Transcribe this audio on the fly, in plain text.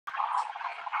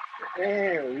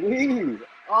And we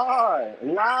are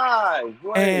live.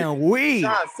 Wait, And we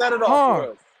Sean, set it off for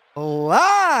are us.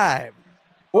 live.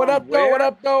 What From up, though? What where?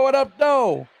 up, though? What up,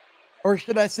 though? Or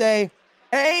should I say,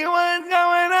 hey, what's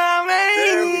going on,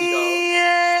 There we go. man?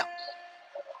 Yeah.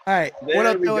 All right. What There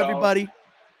up, we though, go. everybody?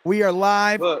 We are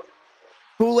live. Look,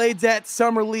 Kool-Aid's at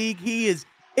Summer League. He is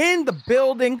in the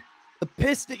building. The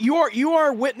Pistons. You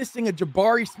are witnessing a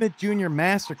Jabari Smith Jr.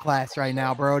 masterclass right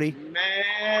now, Brody.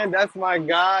 man, that's my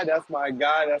guy. That's my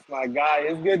guy. That's my guy.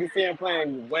 It's good to see him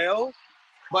playing well.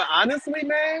 But honestly,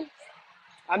 man,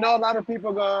 I know a lot of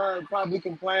people gonna probably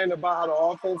complain about how the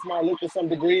offense might look to some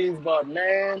degrees, but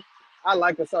man, I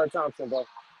like Asar Thompson, bro.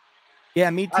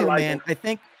 Yeah, me I too, like man.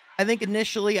 him. I think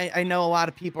initially I know a lot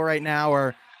of people right now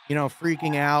are,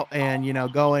 freaking out and,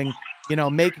 going,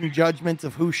 making judgments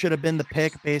of who should have been the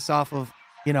pick based off of,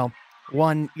 you know,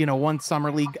 one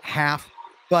summer league half.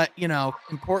 But,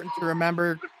 important to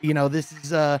remember, this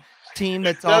is a team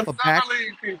that's off Just a back. summer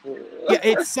league people. Yeah,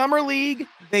 it's summer league.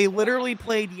 They literally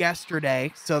played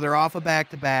yesterday, so they're off a back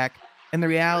to back. And the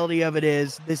reality of it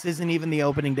is, this isn't even the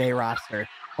opening day roster.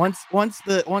 Once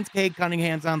Cade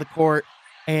Cunningham's on the court,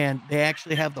 and they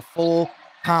actually have the full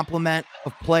complement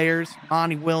of players,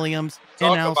 Monty Williams,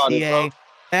 Talk about it, bro. NLCA,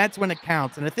 that's when it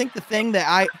counts. And I think the thing that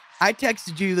I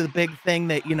texted you, the big thing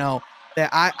that that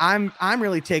I'm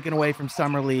really taking away from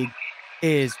summer league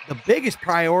is the biggest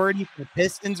priority for the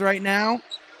Pistons right now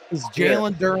is Yeah.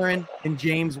 Jalen Duren and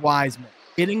James Wiseman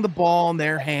getting the ball in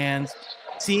their hands,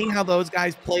 seeing how those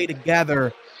guys play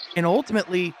together, and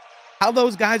ultimately how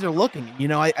those guys are looking.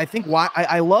 I think why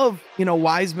I love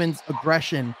Wiseman's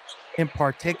aggression in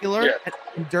particular, Yeah.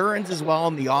 and Duren's as well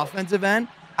on the offensive end.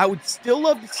 I would still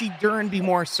love to see Duren be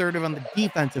more assertive on the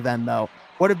defensive end, though.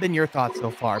 What have been your thoughts so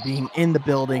far? Being in the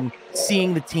building,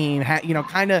 seeing the team,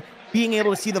 kind of being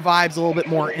able to see the vibes a little bit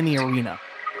more in the arena.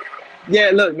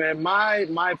 Yeah, look, man,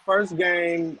 my first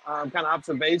game kind of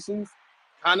observations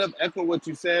kind of echo what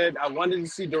you said. I wanted to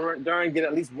see Duran get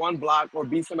at least one block or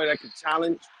be somebody that could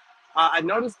challenge. I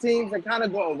noticed teams that kind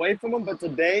of go away from him, but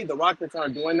today the Rockets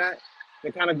aren't doing that.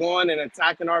 They're kind of going and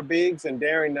attacking our bigs and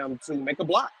daring them to make a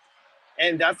block.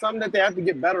 And that's something that they have to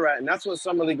get better at. And that's what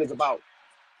Summer League is about.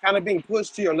 Kind of being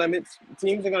pushed to your limits.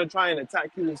 Teams are going to try and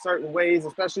attack you in certain ways,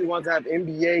 especially ones that have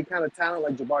NBA kind of talent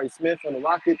like Jabari Smith and the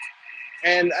Rockets.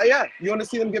 And yeah, you want to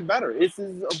see them get better. This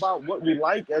is about what we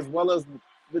like as well as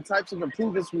the types of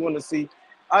improvements we want to see.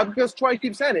 Because Troy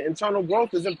keeps saying it, internal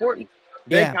growth is important.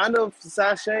 They Yeah. kind of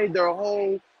sashayed their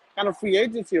whole kind of free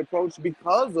agency approach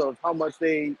because of how much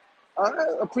they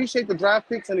appreciate the draft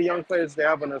picks and the young players they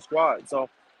have on their squad. So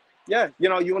yeah, you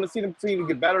want to see them continue to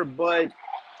get better, but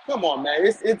come on, man,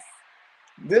 it's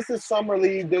this is summer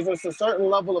league. There's just a certain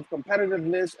level of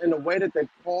competitiveness in the way that they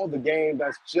call the game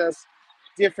that's just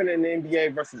different in the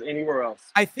NBA versus anywhere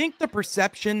else. I think the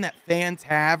perception that fans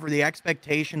have or the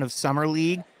expectation of summer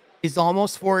league is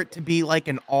almost for it to be like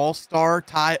an all-star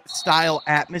style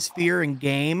atmosphere and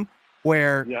game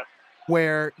where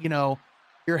Yeah,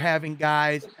 you're having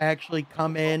guys actually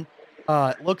come in.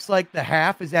 It looks like the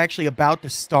half is actually about to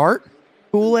start.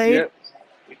 Kool-Aid.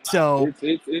 yeah, So,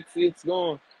 it's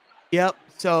going. yep.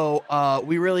 So,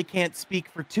 we really can't speak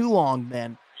for too long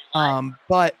then.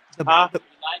 But Huh? the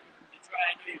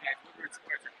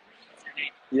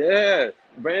Yeah,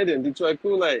 Brandon, Detroit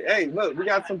Kool-Aid. Hey, look, we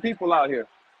got some people out here.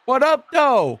 what up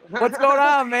though? What's going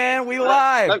on, man? We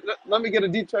let, live. let me get a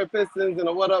Detroit Pistons and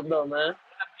a what up, though, man.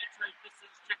 Detroit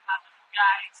Pistons, check out the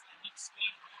guys. They look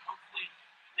sweet. Hopefully,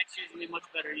 next year's gonna be a much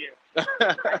better year.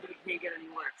 I think it can't get any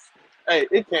worse. Hey,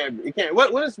 it can be. It can.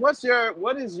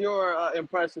 What is your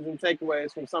impressions and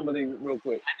takeaways from Summer League, real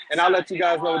quick? And I'll let you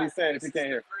guys know what he's saying if you can't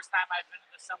hear. This is the first time I've been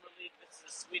to the summer league. This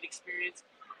is a sweet experience.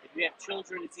 If you have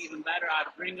children, it's even better.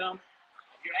 I'd bring them.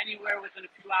 If you're anywhere within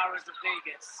a few hours of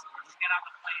Vegas, just get on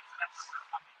the plane. That's where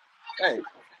we're coming.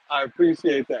 Hey, I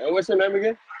appreciate that. And what's your name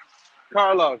again?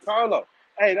 Carlo. Carlo.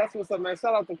 Hey, that's what's up, man.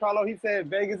 Shout out to Carlo. He said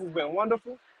Vegas has been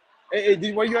wonderful. Hey,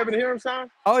 were you able to hear him, Sean?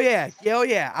 Oh yeah, oh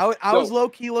yeah. I was So, low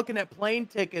key looking at plane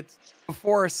tickets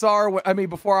before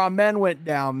before our men went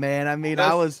down, man. I mean, I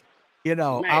that's was, I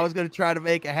man. was gonna try to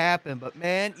make it happen, but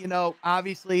man,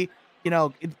 obviously,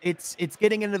 it's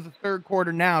getting into the third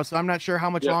quarter now, so I'm not sure how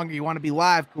much Yeah, longer you want to be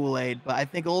live, Kool-Aid. But I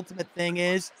think ultimate thing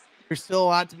is there's still a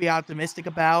lot to be optimistic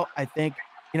about. I think,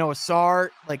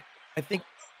 Asar, like I think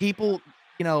people,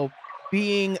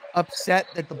 being upset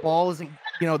that the ball isn't,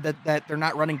 that they're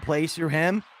not running plays through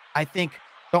him, I think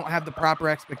don't have the proper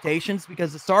expectations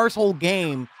because the Stars' whole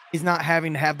game is not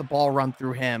having to have the ball run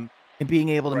through him and being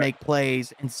able to right. make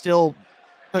plays and still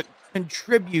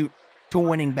contribute to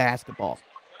winning basketball.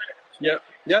 Yep.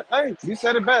 Yep. Hey, you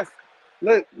said it best.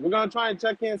 Look, we're gonna try and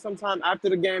check in sometime after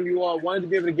the game. You all wanted to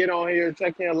be able to get on here,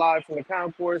 check in live from the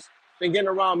concourse. Been getting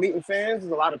around meeting fans.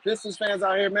 There's a lot of Pistons fans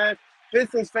out here, man.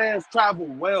 Pistons fans travel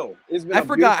well. It's been I a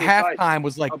forgot beautiful sight. halftime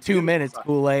was A like 2 beautiful minutes, sight.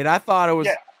 Kool-Aid. I thought it was.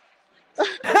 Yeah.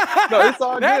 No, it's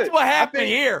all That's good. what I happened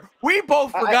think here. We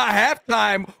both forgot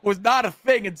halftime was not a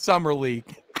thing in summer league.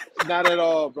 not at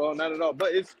all, bro. Not at all.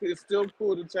 But it's still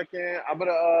cool to check in. I'm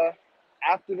gonna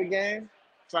after the game,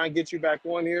 try and get you back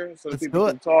on here so that Let's people do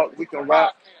can it. talk, we can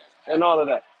rap and all of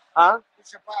that. Huh?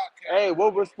 What's your podcast? Hey,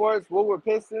 Woodward Sports, Woodward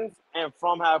Pistons, and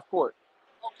From Half Court.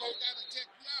 Okay, gotta check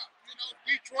you out. You know,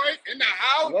 Detroit in the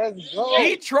house. Let's go.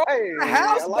 Detroit, Hey, the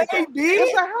house, I like it. baby.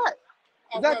 What's the hat?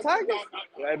 Oh, Is that well, Tigers?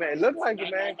 no. Hey, man, it look like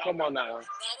it, man. Come on now. No, I'm gonna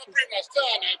bring my son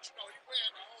out. You know, he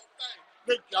wearing the whole thing.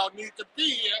 Look, y'all need to be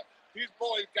here. These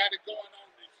boys got it going on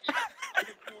this year. I'm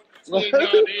just doing this here,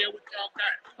 y'all here with y'all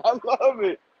got. I love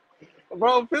it.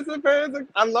 Bro, Pistons fans,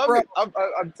 I love Bro. it.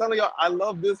 I'm telling y'all, I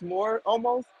love this more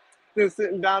almost than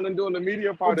sitting down and doing the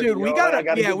media part Dude, of it. we yo. gotta, I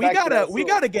gotta yeah, get we back to that gotta, we soon.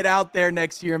 gotta get out there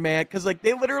next year, man. Because like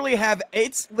they literally have,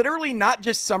 it's literally not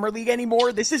just summer league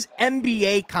anymore. This is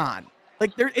NBA con.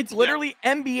 Like it's literally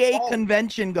NBA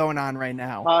convention going on right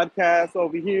now. Podcasts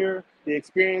over here, the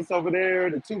experience over there,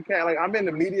 the 2K. Like I'm in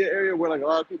the media area where like a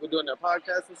lot of people doing their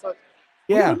podcasts and stuff.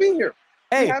 We Yeah. gotta be here.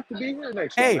 Hey. We have to be here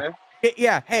next Hey. year, man.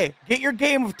 Hey, get your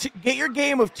game of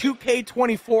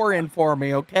 2K24 in for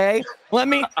me, okay? Let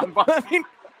me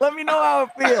know how it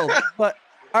feels. But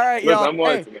all right, Listen, y'all. I'm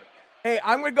watching it. Hey,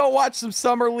 I'm gonna go watch some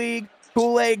summer league.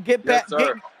 Kool-Aid, get back,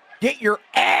 sir. get your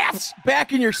ass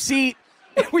back in your seat,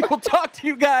 and we will talk to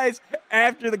you guys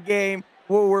after the game.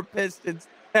 We're Pistons.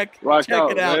 Check Rock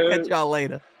out, it out. man. Catch y'all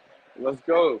later. Let's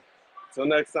go. Till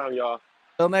next time, y'all.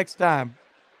 Till next time.